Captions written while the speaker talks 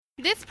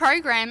This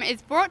program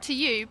is brought to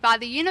you by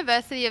the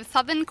University of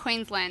Southern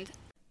Queensland.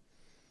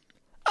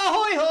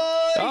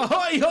 Ahoy-hoy!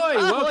 Ahoy-hoy!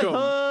 Welcome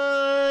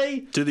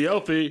Ahoy-hoy! to the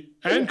Alfie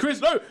and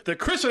Chris... No, the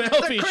Chris and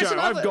Alfie Show.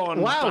 I've gone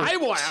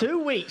haywire.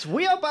 2 weeks.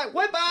 We are back.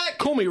 We're back.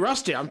 Call me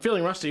Rusty. I'm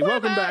feeling rusty.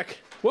 Welcome back.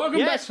 Welcome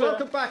back. Yes,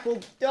 welcome back.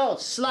 We'll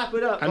slap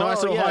it up. A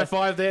nice little high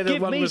five there.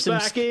 Give me some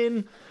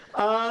skin.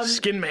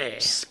 Skin me.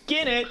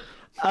 Skin it.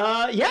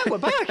 Yeah, we're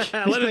back.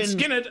 Let it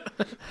skin it.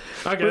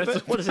 Okay.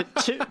 What is it?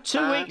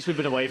 Two weeks we've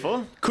been away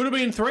for. Could have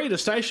been 3. The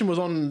station was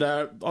on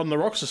the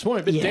rocks this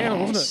morning. A bit down,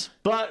 wasn't it?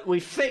 But we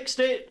fixed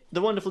it.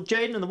 The wonderful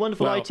Jaden and the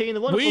wonderful IT and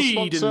the wonderful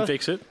sponsor. We didn't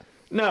fix it.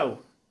 No.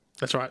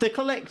 That's right. The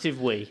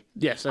collective we.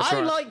 Yes, that's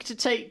right. I like to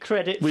take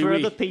credit for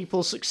other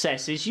people's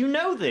successes. You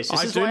know this.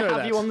 This is why I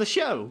have you on the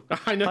show.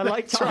 I know. I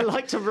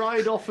like to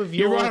ride off of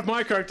your... You ride off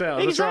my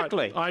coattails.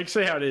 Exactly. That's right. I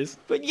see how it is.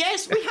 But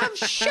yes, we have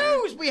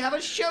shows. We have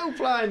a show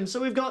planned. So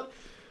we've got...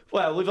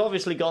 Well, we've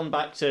obviously gone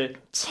back to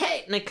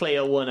technically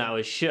a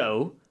 1-hour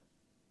show.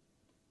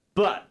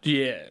 But...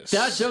 Yes.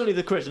 That's only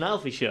the Chris and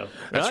Alfie Show.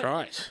 That's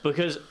right.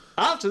 Because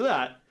after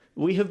that...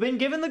 We have been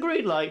given the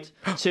green light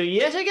to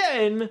yet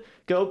again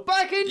go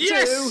back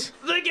into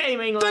the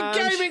gaming lounge.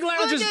 The gaming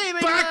lounge is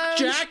back,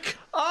 Jack.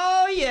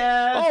 Oh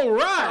yeah. All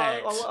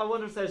right. I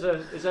wonder if there's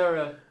a. Is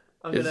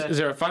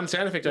there a fun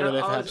sound effect over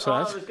there? Perhaps.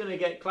 I was going to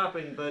get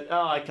clapping, but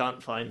I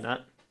can't find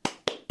that.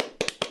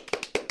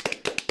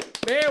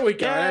 There we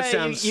go. Yeah, that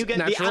sounds you get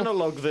natural. the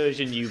analog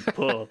version, you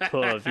poor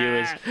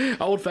viewers.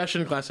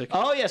 Old-fashioned classic.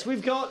 Oh yes,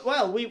 we've got.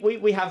 Well,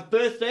 we have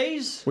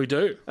birthdays. We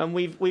do. And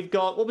we've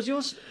got. What was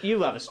yours?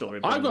 You have a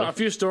story. I've got a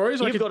few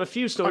stories. You've got a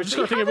few stories. I've just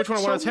got to think of which one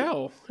I want to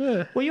tell.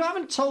 Yeah. Well, you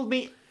haven't told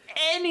me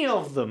any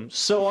of them,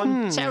 so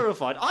I'm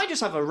terrified. I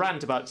just have a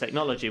rant about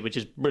technology, which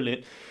is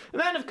brilliant. And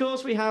then, of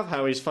course, we have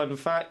Howie's fun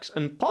facts,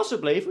 and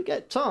possibly, if we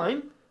get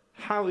time,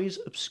 Howie's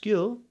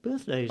obscure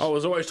birthdays. Oh,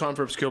 there's always time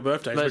for obscure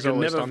birthdays. We can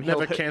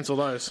never cancel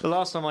those. The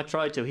last time I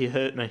tried to, he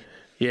hurt me.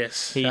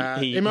 Yes. He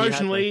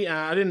emotionally,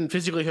 I didn't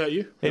physically hurt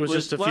you. It was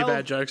just a few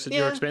bad jokes at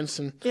your expense.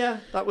 And yeah,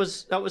 that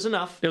was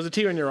enough. There was a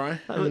tear in your eye.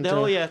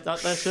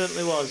 That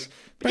certainly was.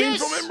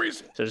 Painful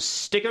memories. So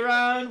stick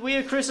around. We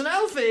are Chris and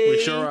Alfie.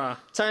 We sure are.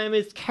 Time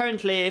is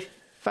currently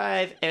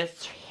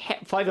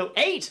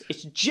 5:08.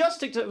 It's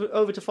just ticked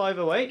over to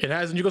 5:08. It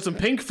has, and you've got some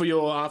pink for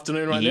your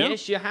afternoon right now.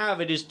 Yes, you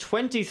have. It is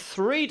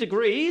 23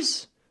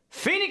 degrees.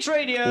 Phoenix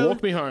Radio.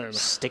 Walk me home.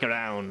 Stick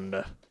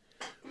around.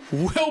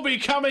 We'll be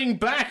coming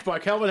back by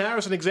Calvin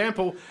Harris, an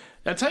example.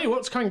 I'll tell you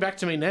what's coming back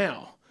to me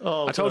now.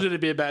 Oh, I told you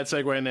there'd be a bad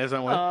segue in there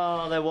somewhere.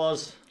 Oh, there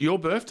was. Your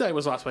birthday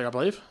was last week, I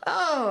believe.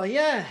 Oh,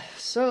 yeah.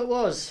 So it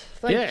was.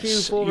 Thank you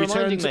for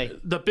reminding me.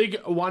 The big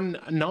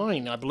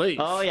 1-9, I believe.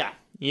 Oh, yeah.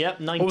 Yep,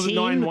 19. Or was it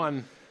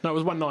 9-1? No, it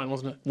was 1-9,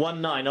 wasn't it?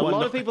 1-9. A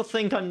lot of people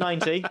think I'm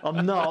 90.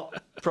 I'm not,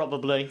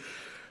 probably.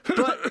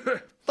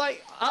 But,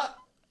 like,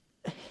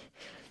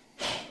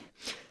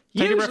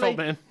 Take a breath, old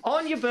man.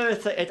 On your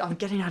birthday, I'm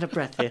getting out of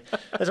breath here.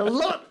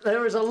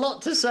 There is a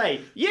lot to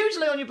say.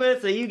 Usually on your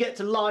birthday, you get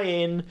to lie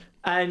in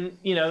and,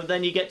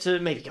 then you get to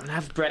maybe go and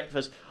have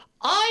breakfast.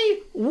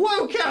 I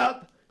woke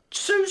up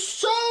to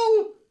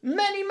so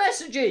many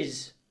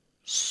messages.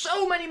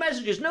 So many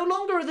messages. No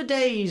longer are the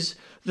days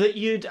that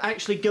you'd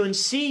actually go and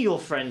see your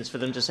friends for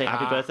them to say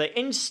happy birthday.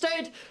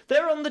 Instead,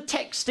 they're on the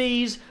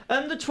texties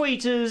and the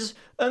tweeters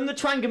and the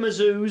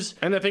twangamazoos.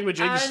 And the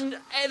thingamajigs. And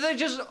they're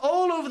just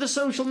all over the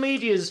social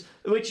medias,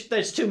 which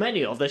there's too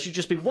many of. There should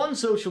just be one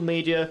social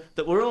media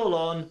that we're all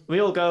on. We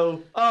all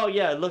go, oh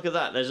yeah, look at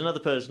that. There's another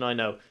person I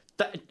know.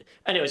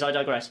 Anyways, I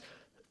digress.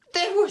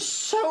 There were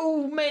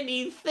so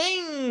many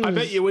things. I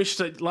bet you wish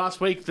that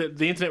last week that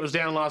the internet was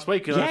down last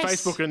week because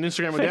Facebook and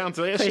Instagram were down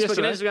today. Facebook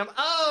and Instagram.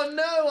 Oh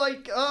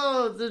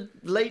no! The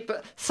late.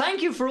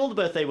 Thank you for all the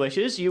birthday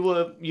wishes. You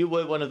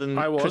were one of them.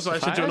 I was. I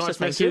sent you a nice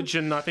message,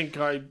 and I think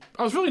I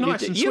was really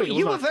nice and sweet.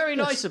 You were very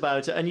nice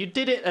about it, and you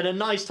did it at a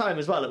nice time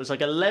as well. It was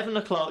like 11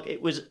 o'clock.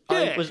 It was.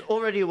 I was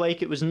already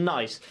awake. It was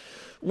nice.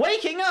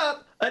 Waking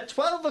up at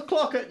 12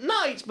 o'clock at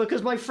night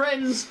because my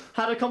friends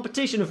had a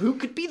competition of who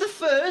could be the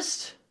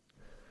first.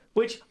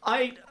 Which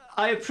I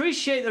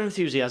appreciate their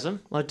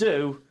enthusiasm. I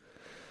do.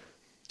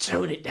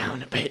 Tone it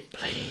down a bit,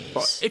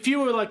 please. If you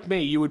were like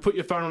me, you would put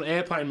your phone on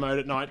airplane mode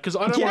at night because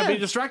I don't want to be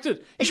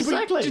distracted.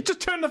 Exactly.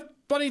 Just turn the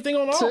bloody thing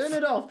on off. Turn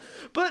it off.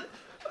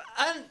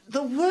 And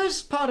the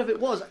worst part of it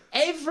was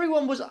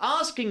everyone was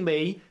asking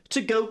me to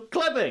go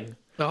clubbing.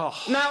 Oh.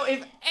 Now,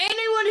 if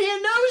anyone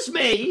here knows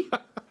me,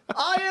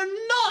 I am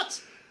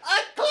not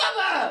a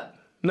clubber.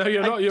 No,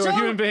 you're not. You're a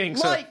human being. I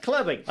don't like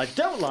clubbing. I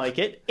don't like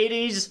it. It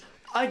is...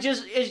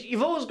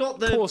 you've always got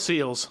the... Poor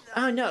seals.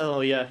 I know, oh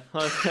yeah.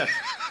 Oh,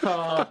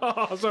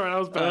 sorry, that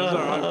was bad.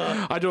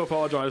 Sorry. I do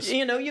apologise.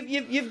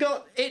 You've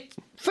got it...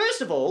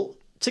 First of all,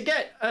 to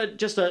get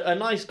just a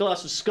nice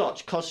glass of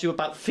scotch costs you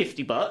about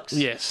 $50.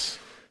 Yes.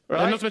 Right?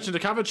 And not to mention the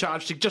cover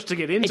charge just to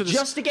get into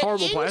this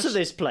horrible place.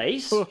 This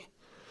place.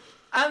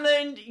 And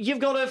then you've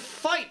got to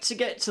fight to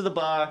get to the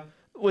bar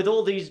with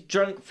all these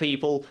drunk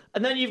people,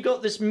 and then you've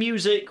got this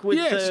music with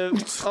the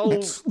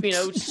old,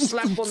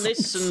 slap on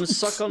this and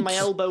suck on my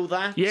elbow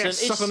that. Yes,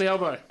 suck on the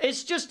elbow.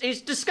 It's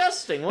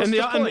disgusting. What's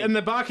the point? And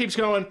the bar keeps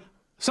going,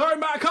 sorry,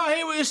 mate, I can't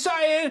hear what you're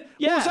saying.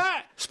 Yeah. What's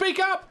that? Speak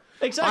up.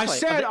 Exactly. I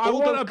said I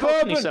want a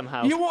bourbon.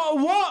 Somehow. You want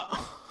a what?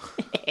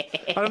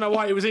 I don't know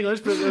why he was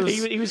English, but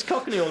he was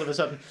Cockney all of a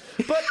sudden.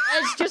 But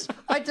it's just,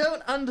 I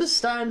don't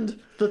understand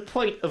the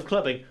point of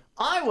clubbing.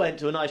 I went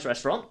to a nice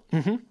restaurant,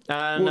 and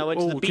I went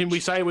to the beach. Can we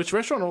say which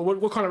restaurant, or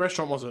what kind of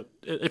restaurant was it?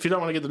 If you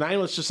don't want to give the name,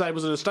 let's just say,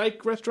 was it a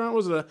steak restaurant?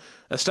 Was it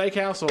a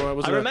steakhouse? Or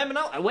was it remember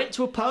now, I went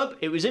to a pub.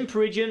 It was in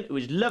Perugian. It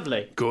was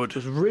lovely. Good. It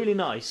was really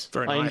nice.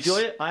 Very nice. I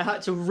enjoyed it. I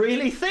had to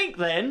really think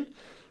then,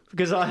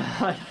 because I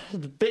had a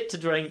bit to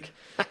drink.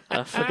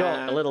 I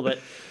forgot a little bit.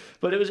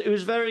 But it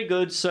was very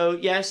good. So,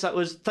 yes,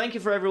 thank you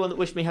for everyone that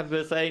wished me happy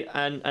birthday,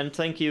 and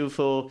thank you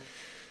for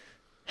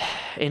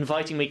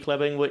inviting me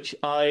clubbing, which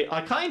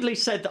I kindly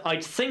said that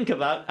I'd think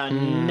about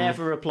and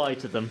never reply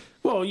to them.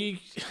 Well, you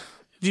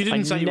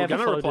didn't say you were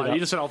going to reply. You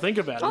just said, I'll think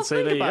about it. I'll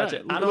think about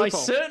it. And I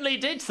certainly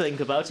did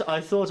think about it.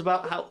 I thought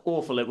about how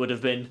awful it would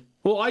have been.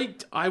 Well,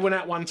 I went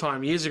out one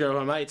time years ago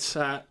with my mates.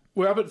 I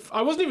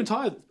wasn't even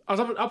tired. I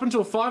was up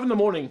until 5 in the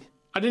morning.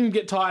 I didn't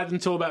get tired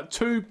until about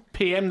 2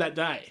 p.m. that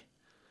day.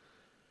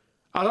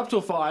 I was up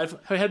till 5.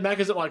 I had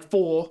Macca's at like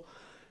 4.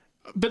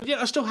 But yeah,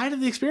 I still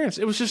hated the experience.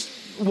 It was just,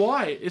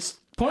 why?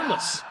 It's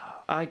pointless.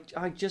 I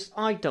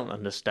don't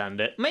understand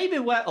it. Maybe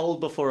we're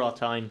old before our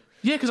time.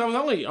 Yeah, because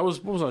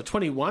what was I,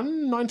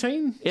 21,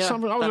 19? Yeah,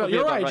 something. I was about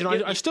your age, right.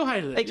 and I still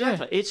hated it.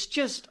 Exactly. Yeah. It's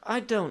just, I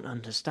don't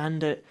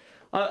understand it.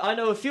 I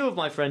know a few of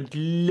my friends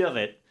love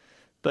it.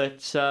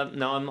 But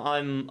no,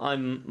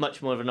 I'm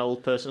much more of an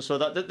old person. So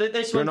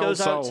this one goes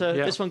out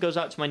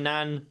to my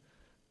nan.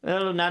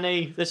 Hello,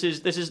 Nanny. This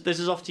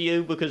is off to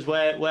you because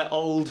we're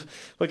old.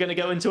 We're going to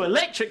go into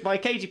Electric by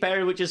Katy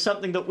Perry, which is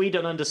something that we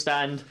don't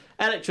understand.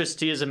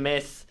 Electricity is a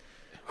myth.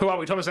 Who are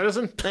we, Thomas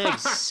Edison?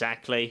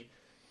 Exactly.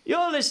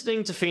 You're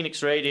listening to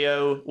Phoenix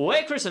Radio.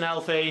 We're Chris and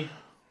Alfie.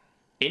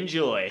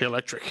 Enjoy.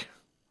 Electric.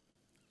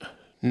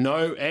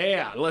 No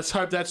air. Let's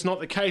hope that's not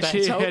the case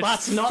here at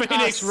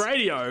Phoenix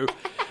Radio.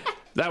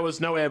 That was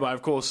No Air by,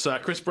 of course,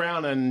 Chris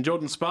Brown and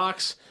Jordan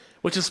Sparks,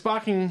 which is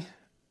sparking...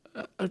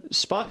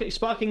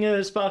 Sparking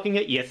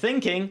it. You're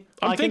thinking.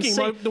 I'm thinking.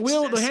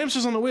 The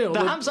hamster's on the wheel.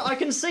 The hamster. I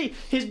can see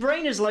his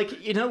brain is like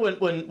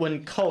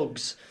when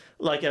cogs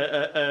like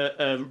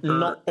a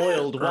not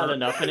oiled well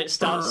enough and it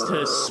starts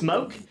to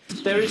smoke.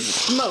 There is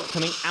smoke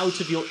coming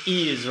out of your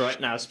ears right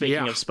now.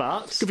 Speaking of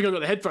sparks, good thing I've got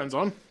the headphones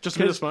on. Just a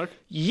bit of smoke.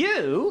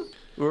 You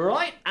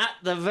right at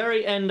the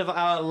very end of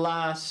our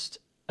last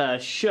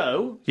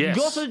show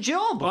got a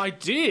job. I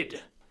did.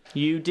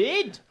 You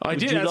did. I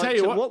did. I'll tell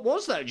you what. What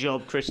was that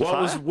job, Christopher? Well,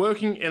 I was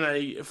working in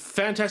a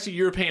fantastic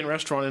European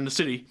restaurant in the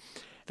city.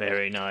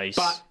 Very nice.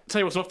 But I'll tell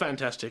you what's not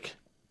fantastic.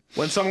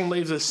 When someone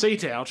leaves a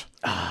seat out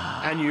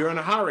and you're in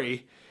a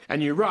hurry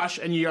and you rush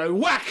and you go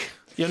whack,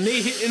 your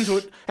knee hit into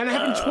it, and it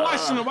happened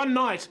twice in one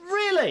night.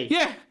 Really?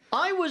 Yeah.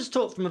 I was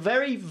taught from a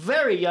very,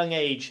 very young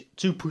age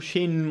to push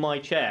in my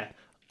chair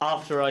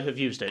after I have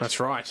used it. That's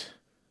right.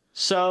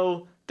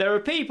 So... there are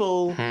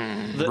people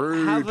that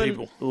haven't...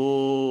 people.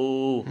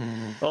 Ooh.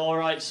 All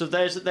right, so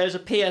there's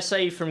a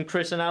PSA from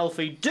Chris and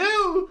Alfie.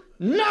 Do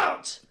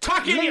not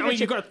tuck in.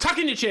 You've got to tuck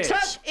in your chairs.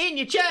 Tuck in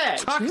your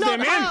chairs. Tuck not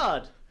them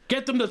hard. In.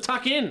 Get them to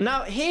tuck in.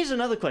 Now, here's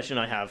another question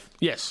I have.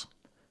 Yes.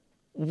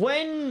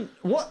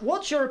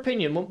 What's your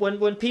opinion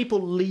when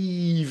people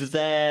leave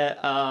their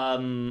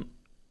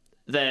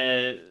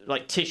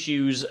like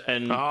tissues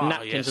and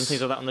napkins and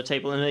things like that on the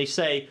table, and they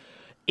say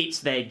it's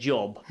their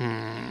job?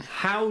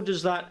 How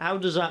does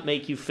that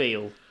make you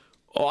feel?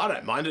 Oh, I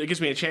don't mind it. It gives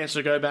me a chance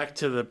to go back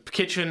to the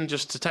kitchen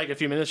just to take a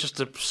few minutes just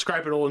to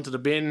scrape it all into the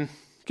bin.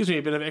 Gives me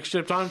a bit of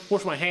extra time.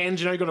 Wash my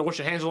hands. You've got to wash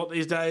your hands a lot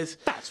these days.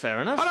 That's fair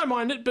enough. I don't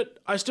mind it, but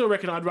I still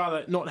reckon I'd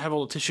rather not have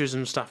all the tissues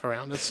and stuff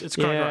around. It's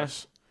kind of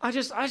gross. I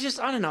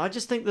don't know. I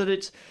just think that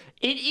it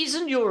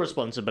isn't your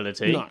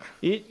responsibility. No.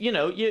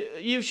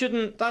 You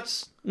shouldn't.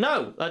 That's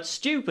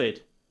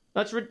stupid.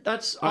 I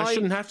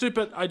shouldn't have to,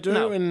 but I do.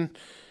 No. And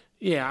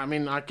yeah, I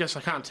mean, I guess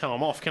I can't tell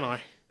them off, can I?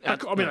 I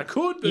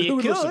could, but who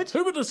would listen?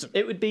 Who would listen?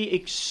 It would be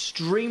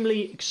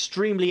extremely,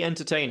 extremely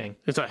entertaining.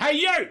 It's like, hey,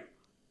 you! Is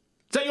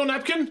that your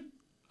napkin?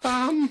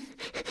 Watch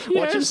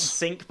yes. them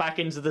sink back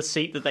into the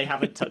seat that they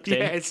haven't tucked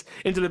in. It's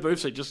into the booth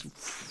seat, just...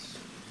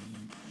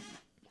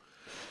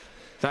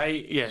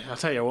 I'll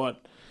tell you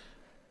what.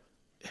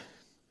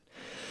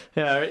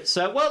 Yeah, it's...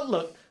 well,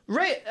 look,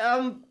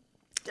 the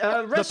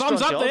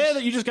thumbs up there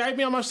that you just gave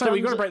me, I must say,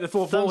 we've got to break the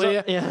fourth wall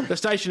here. Yeah. The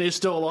station is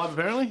still alive,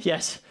 apparently.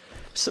 Yes.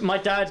 So my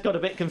dad got a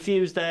bit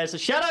confused there, so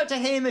shout out to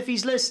him if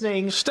he's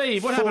listening.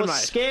 Steve, what happened, mate? For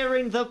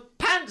scaring the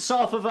pants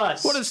off of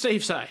us. What did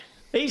Steve say?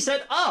 He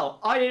said, "Oh,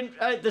 I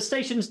didn't. The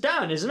station's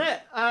down, isn't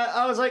it?"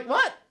 I was like,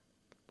 "What?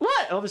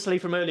 What? Obviously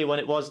from earlier when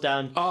it was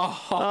down. I'll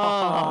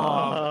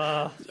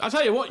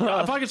tell you what,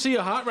 if I could see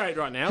your heart rate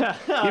right now,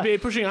 you'd be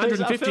pushing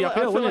 150 uphill, I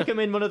feel wouldn't like you? I'm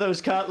in one of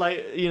those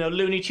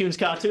Looney Tunes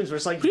cartoons where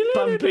it's like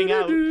bumping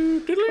out.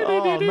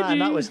 Oh man,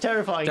 that was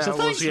terrifying. So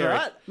thanks for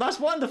that. That's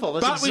wonderful.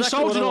 That's But we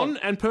soldiered on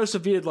and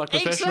persevered like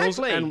professionals,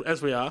 and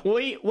as we are.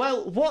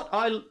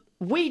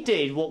 We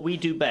did what we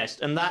do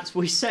best, and that's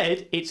we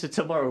said it's a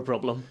tomorrow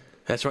problem.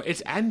 That's right.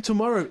 It's an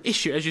tomorrow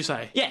issue, as you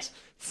say. Yes.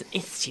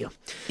 It's you.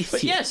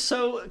 But yes,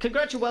 so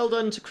well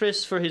done to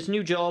Chris for his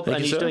new job,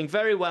 and he's doing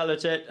very well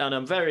at it, and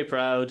I'm very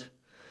proud.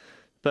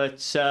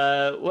 But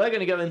we're going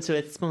to go into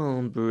a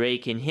small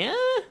break in here,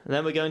 and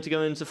then we're going to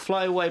go into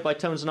Fly Away by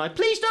Tones and I.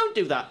 Please don't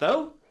do that,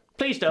 though.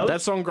 Please don't. That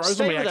song grows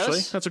on me,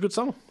 actually. That's a good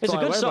song. It's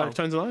Fly a good Away song. By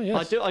Tones and I,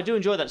 yes. I do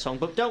enjoy that song,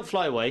 but don't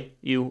fly away,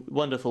 you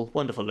wonderful,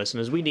 wonderful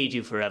listeners. We need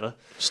you forever.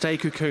 Stay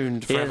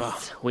cocooned forever.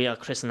 Yes, we are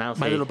Chris and Alfie.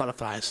 My little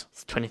butterflies.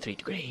 It's 23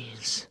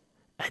 degrees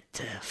at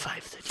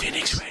 5:30.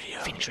 Phoenix Radio.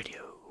 Phoenix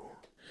Radio.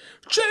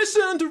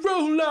 Jason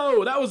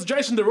Derulo! That was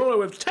Jason Derulo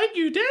with Take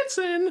You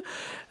Dancing.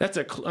 That's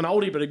an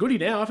oldie but a goodie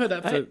now. I've heard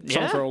that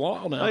song for a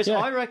while now.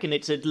 I reckon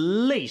it's at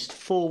least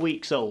 4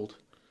 weeks old.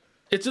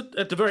 It's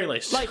at the very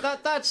least. Like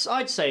that's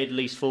I'd say at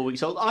least 4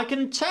 weeks old. I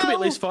can tell. Could be at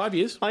least 5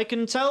 years. I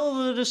can tell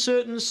that a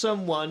certain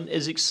someone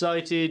is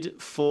excited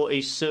for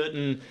a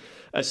certain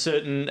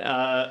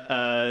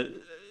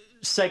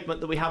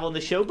segment that we have on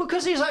the show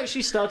because he's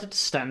actually started to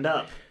stand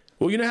up.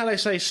 Well, you know how they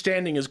say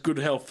standing is good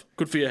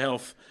for your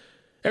health.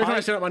 Every time I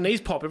stand up, my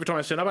knees pop. Every time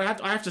I stand up,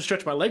 I have to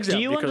stretch my legs out.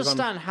 Do you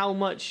understand how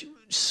much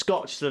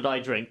scotch that I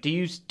drink? Do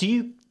you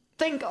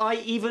think I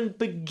even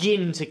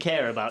begin to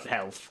care about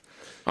health?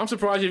 I'm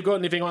surprised you've got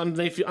anything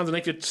underneath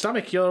your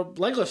stomach. You're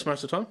legless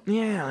most of the time.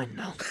 Yeah, I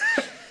know.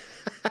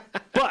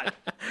 But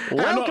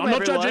I'm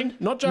not judging.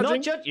 Not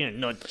judging. You're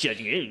not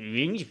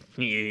judging.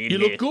 You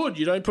look good.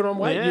 You don't put on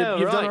weight. Yeah,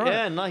 You've done all right.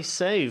 Yeah, nice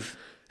save.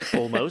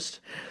 Almost.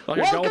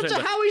 Like Welcome to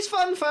Howie's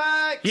Fun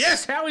Facts.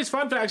 Yes, Howie's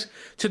Fun Facts.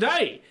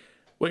 Today,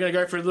 we're going to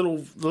go through the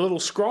little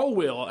scroll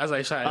wheel, as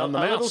they say, on the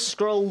mouse. A little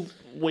scroll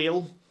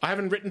wheel. I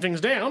haven't written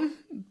things down,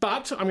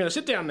 but I'm going to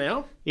sit down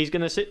now. He's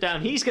going to sit down.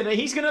 He's going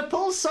to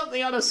pull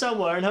something out of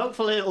somewhere, and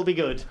hopefully it'll be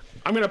good.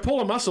 I'm going to pull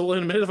a muscle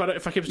in a minute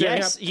if I keep standing up.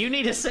 Yes, you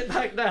need to sit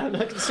back down.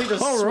 I can see the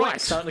sweat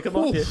starting to come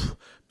off you.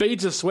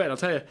 Beads of sweat, I'll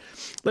tell you.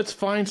 Let's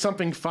find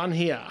something fun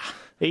here.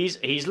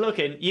 He's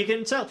looking. You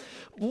can tell.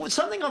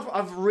 Something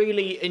I've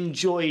really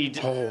enjoyed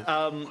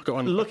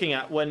looking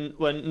at when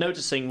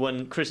noticing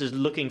when Chris is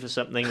looking for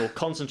something or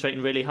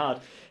concentrating really hard.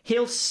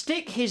 He'll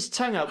stick his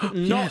tongue up,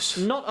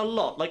 not a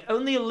lot, like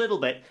only a little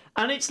bit,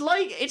 and it's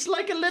like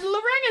a little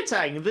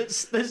orangutan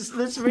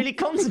that's really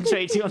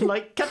concentrating on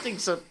like cutting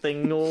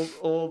something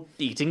or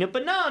eating a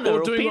banana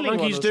or doing peeling what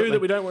monkeys one or do something.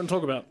 that we don't want to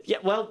talk about. Yeah,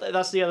 well,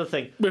 that's the other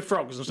thing. With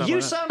frogs and stuff like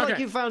You that. sound like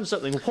you found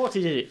something. What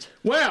is it?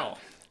 Well,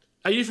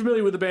 are you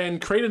familiar with the band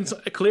Creedence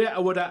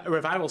Clearwater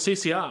Revival,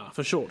 CCR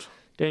for short?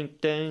 Ding,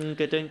 ding,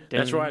 ding, ding,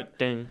 That's right.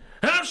 Ding.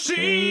 I've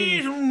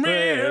seen a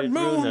red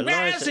moon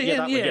rising.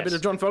 Yeah, a bit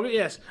of John Fogerty,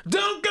 yes.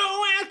 Don't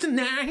go out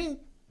tonight.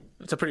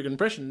 That's a pretty good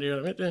impression, you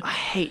know what I mean? I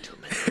hate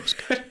when it's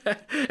good.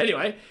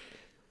 Anyway,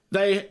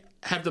 they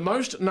have the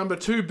most number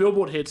 2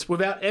 Billboard hits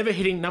without ever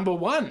hitting number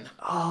 1.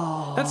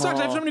 Oh. That sucks.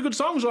 They have so many good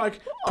songs like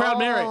Proud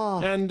Mary.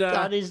 And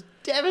that is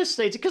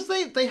devastating because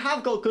they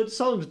have got good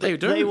songs, but they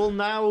do. They will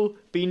now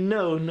be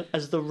known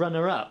as the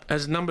runner-up.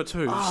 As number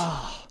 2s.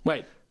 Oh.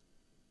 Wait.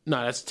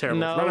 No, that's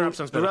terrible. No, runner-up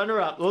sounds better.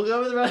 Runner-up. We'll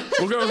go with runner-up.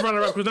 We'll go with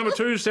runner-up because number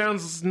 2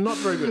 sounds not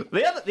very good.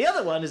 The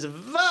other one is a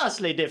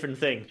vastly different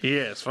thing.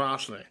 Yes,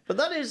 vastly. But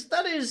that's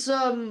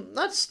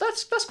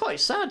quite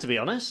sad, to be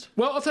honest.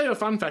 Well, I'll tell you a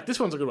fun fact. This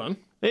one's a good one.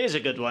 It is a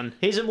good one.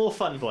 Here's a more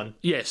fun one.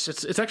 Yes,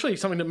 it's actually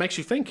something that makes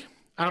you think.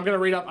 And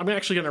I'm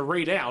actually going to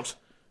read out.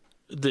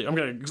 I'm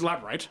going to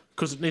elaborate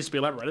because it needs to be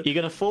elaborated. You're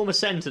going to form a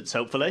sentence,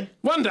 hopefully.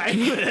 One day I'll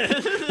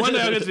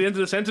get to the end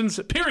of the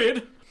sentence.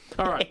 Period.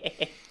 All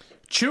right.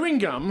 Chewing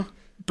gum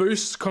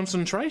boosts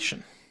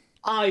concentration.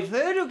 I've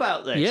heard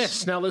about this.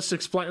 Yes. Now let's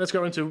explain. Let's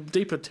go into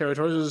deeper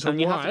territories as to and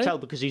you why. have to tell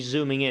because he's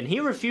zooming in. He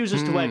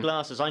refuses to wear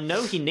glasses. I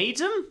know he needs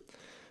them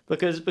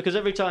because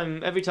every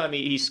time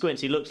he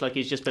squints, he looks like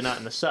he's just been out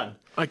in the sun.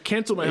 I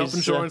cancelled my health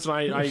insurance and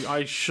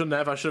I shouldn't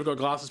have. I should have got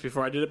glasses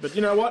before I did it. But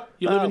you know what?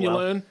 You live and you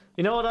learn.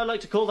 You know what I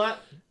like to call that?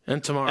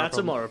 And tomorrow. That's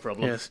tomorrow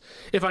problem. Yes.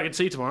 If I can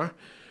see tomorrow.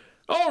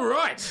 All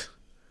right.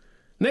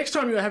 Next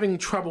time you're having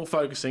trouble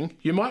focusing,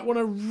 you might want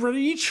to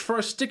reach for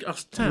a stick. I'll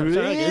try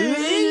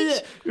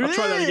that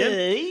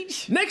again.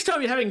 Next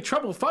time you're having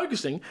trouble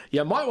focusing,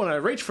 you might want to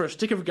reach for a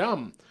stick of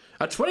gum.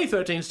 A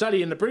 2013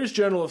 study in the British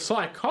Journal of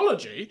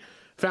Psychology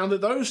found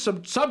that those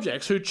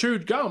subjects who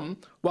chewed gum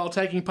while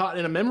taking part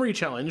in a memory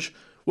challenge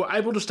were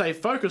able to stay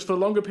focused for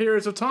longer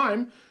periods of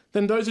time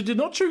than those who did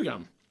not chew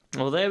gum.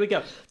 Well, there we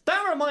go.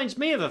 That reminds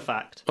me of a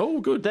fact. Oh,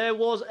 good. There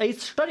was a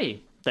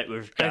study that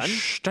was done. A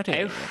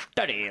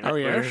study that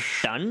was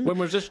done. When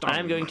was this done?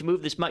 I'm going to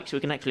move this mic so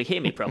you can actually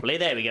hear me properly.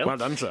 There we go. Well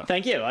done, sir.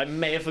 Thank you. I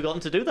may have forgotten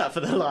to do that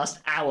for the last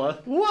hour.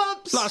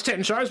 Whoops! Last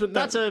 10 shows, but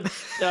that's a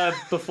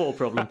before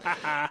problem.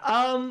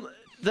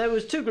 There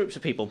was 2 groups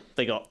of people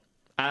they got,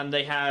 and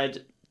they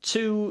had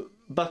 2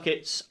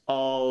 buckets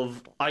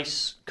of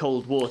ice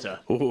cold water.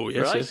 Oh,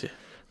 yes, right? yes, yes.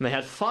 And they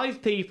had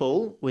 5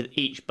 people with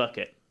each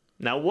bucket.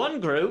 Now, one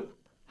group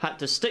had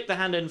to stick their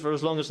hand in for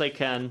as long as they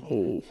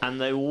can,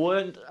 and they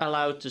weren't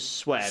allowed to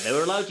swear. They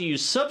were allowed to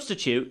use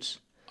substitutes,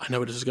 I know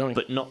where this is going.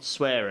 but not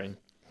swearing.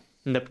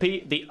 And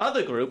the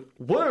other group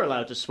were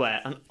allowed to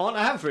swear, and on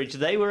average,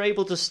 they were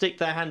able to stick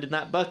their hand in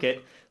that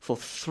bucket for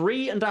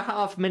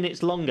 3.5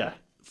 minutes longer.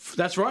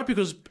 That's right,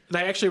 because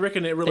they actually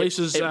reckon it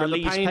releases It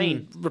relieves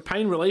the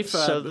pain relief.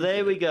 So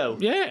there we go.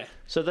 Yeah.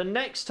 So the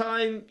next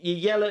time you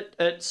yell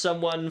at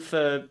someone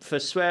for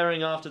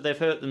swearing after they've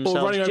hurt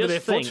themselves, running over just their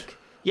think. foot.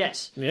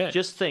 Yes. Yeah.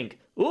 Just think.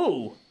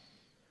 Ooh.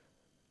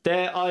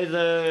 They're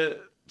either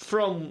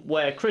from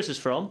where Chris is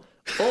from,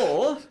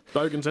 or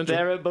Bogan Central.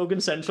 they're at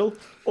Bogan Central,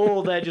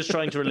 or they're just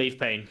trying to relieve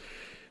pain.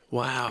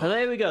 Wow. So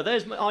there we go.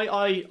 There's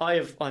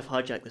I've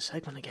hijacked the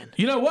segment again.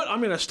 You know what? I'm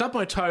going to stub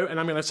my toe and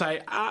I'm going to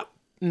say,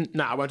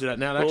 no, I won't do that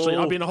now. Actually,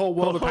 I'll be in a whole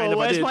world of pain if I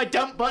Where's did. my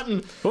dump button?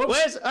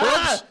 Whoops.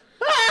 Where's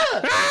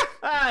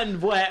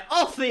and we're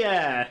off the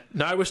air.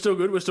 No, we're still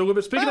good. We're still good.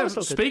 But we're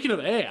still good. speaking of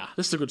air,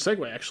 this is a good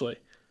segue, actually.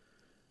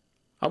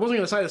 I wasn't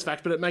going to say this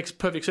fact, but it makes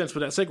perfect sense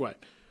with that segue.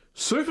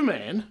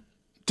 Superman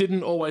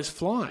didn't always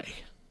fly.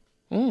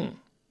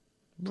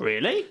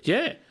 Really?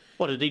 Yeah.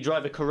 What, did he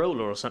drive a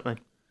Corolla or something?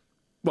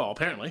 Well,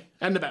 apparently.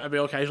 And the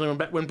Batmobile occasionally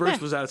when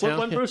Bruce was out of town.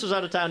 When Bruce was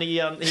out of town,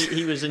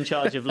 he was in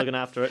charge of looking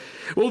after it.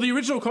 Well, the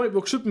original comic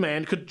book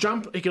Superman could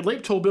jump, he could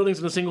leap tall buildings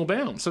in a single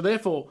bound. So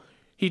therefore,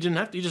 he didn't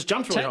have to, he just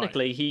jumped really high.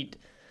 Technically,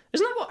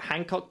 isn't that what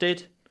Hancock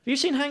did? Have you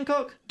seen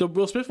Hancock? The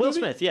Will Smith Will movie?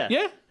 Smith, yeah.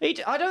 Yeah.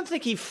 I don't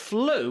think he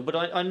flew, but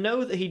I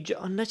know that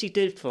unless he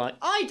did fly.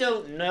 I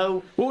don't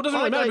know. Well, it doesn't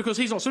really matter because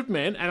he's not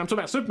Superman, and I'm talking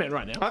about Superman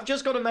right now. I've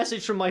just got a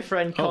message from my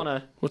friend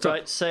Connor, what's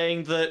up?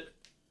 saying that,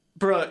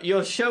 bruh,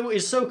 your show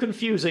is so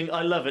confusing,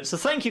 I love it. So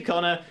thank you,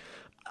 Connor.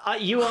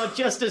 You are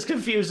just as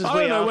confused as I we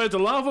don't know are. where to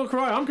laugh or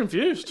cry. I'm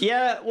confused.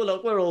 Yeah, well,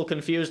 look, we're all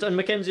confused. And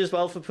Mackenzie as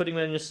well for putting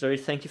me in your story.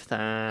 Thank you for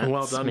that.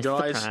 Well done, Smith the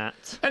guys.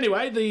 Pratt.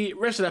 Anyway, the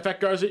rest of that fact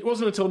goes, it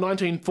wasn't until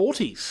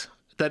 1940s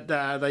that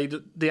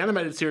the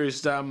animated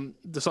series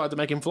decided to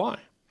make him fly.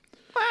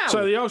 Wow.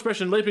 So the old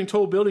expression, leaping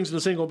tall buildings in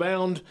a single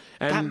bound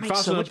and makes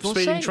faster so than a much more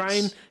speeding sense.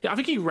 train. Yeah, I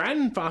think he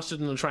ran faster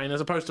than the train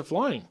as opposed to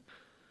flying.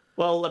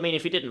 Well, I mean,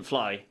 if he didn't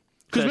fly.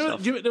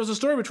 Because there was a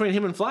story between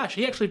him and Flash.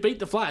 He actually beat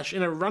the Flash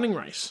in a running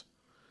race.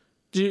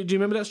 Do you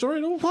remember that story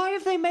at all? Why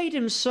have they made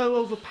him so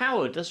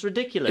overpowered? That's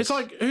ridiculous. It's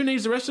like, who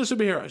needs the rest of the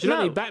superheroes? You don't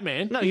No. need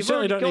Batman. No, you you've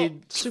certainly don't already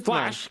need got Superman.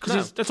 Flash, because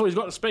No. that's all he's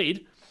got, the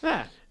speed.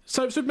 Yeah.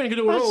 So if Superman can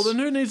do it all, then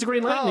who needs the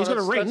Green Lantern? He's got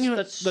a ring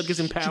that's that gives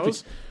him powers.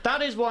 stupid.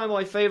 That is why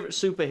my favourite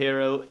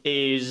superhero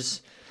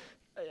is...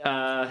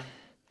 you're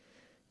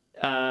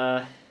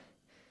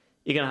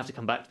going to have to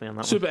come back to me on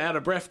that one. Super out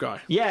of breath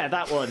guy. Yeah,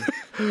 that one.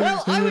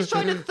 Well, I was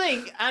trying to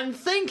think, and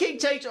thinking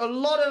takes a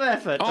lot of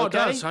effort, Oh,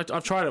 okay? it does.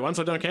 I've tried it once.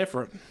 I don't care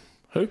for it.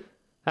 Who?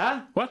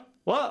 Huh? What?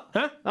 What?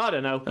 Huh? I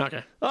don't know.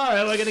 Okay. All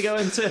right, we're going to go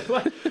into a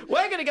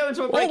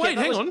break. wait,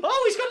 hang on.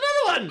 Oh, he's got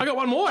another one. I got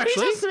one more,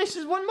 actually. He's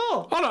finished one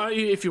more. Oh, no,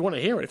 if you want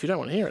to hear it. If you don't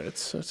want to hear it,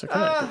 it's okay.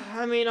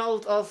 I mean,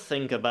 I'll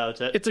think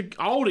about it. It's a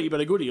oldie but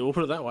a goodie, we'll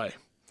put it that way.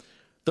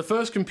 The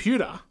first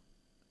computer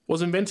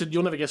was invented,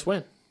 you'll never guess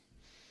when.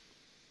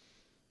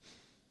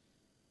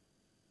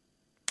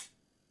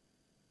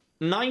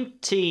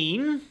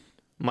 19...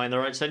 Am I in the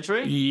right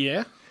century?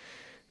 Yeah.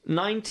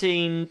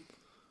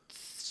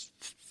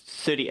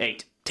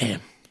 1938.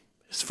 Damn.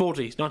 It's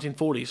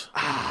 1940s.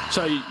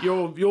 So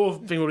your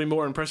thing will be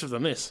more impressive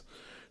than this.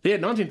 Yeah,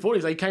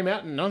 1940s. They came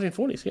out in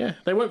 1940s, yeah.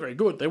 They weren't very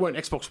good. They weren't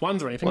Xbox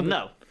Ones or anything. Well,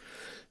 no.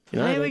 You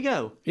know, There we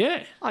go.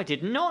 Yeah. I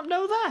did not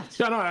know that.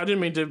 No, I didn't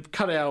mean to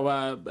cut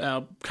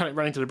cut it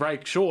running to the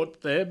break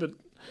short there, but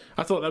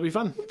I thought that'd be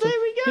fun. There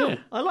we go. Yeah.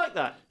 I like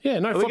that. Yeah,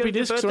 no Are we floppy going to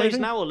disks or birthdays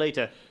anything. now or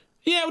later?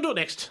 Yeah, we'll do it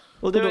next.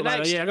 We'll do it later.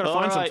 next. Yeah, I've got to All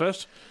find some right.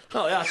 first.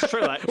 Oh, yeah, that's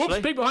true, actually. Whoops,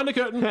 peek behind the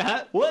curtain.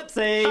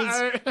 Whoopsies.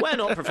 Uh-oh. We're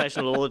not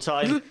professional all the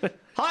time.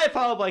 Higher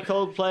Power by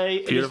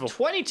Coldplay. Beautiful. It is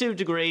 22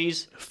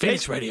 degrees.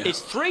 Phoenix Radio. It's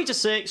 3 to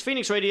 6.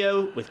 Phoenix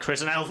Radio with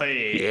Chris and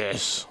Alfie.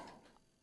 Yes.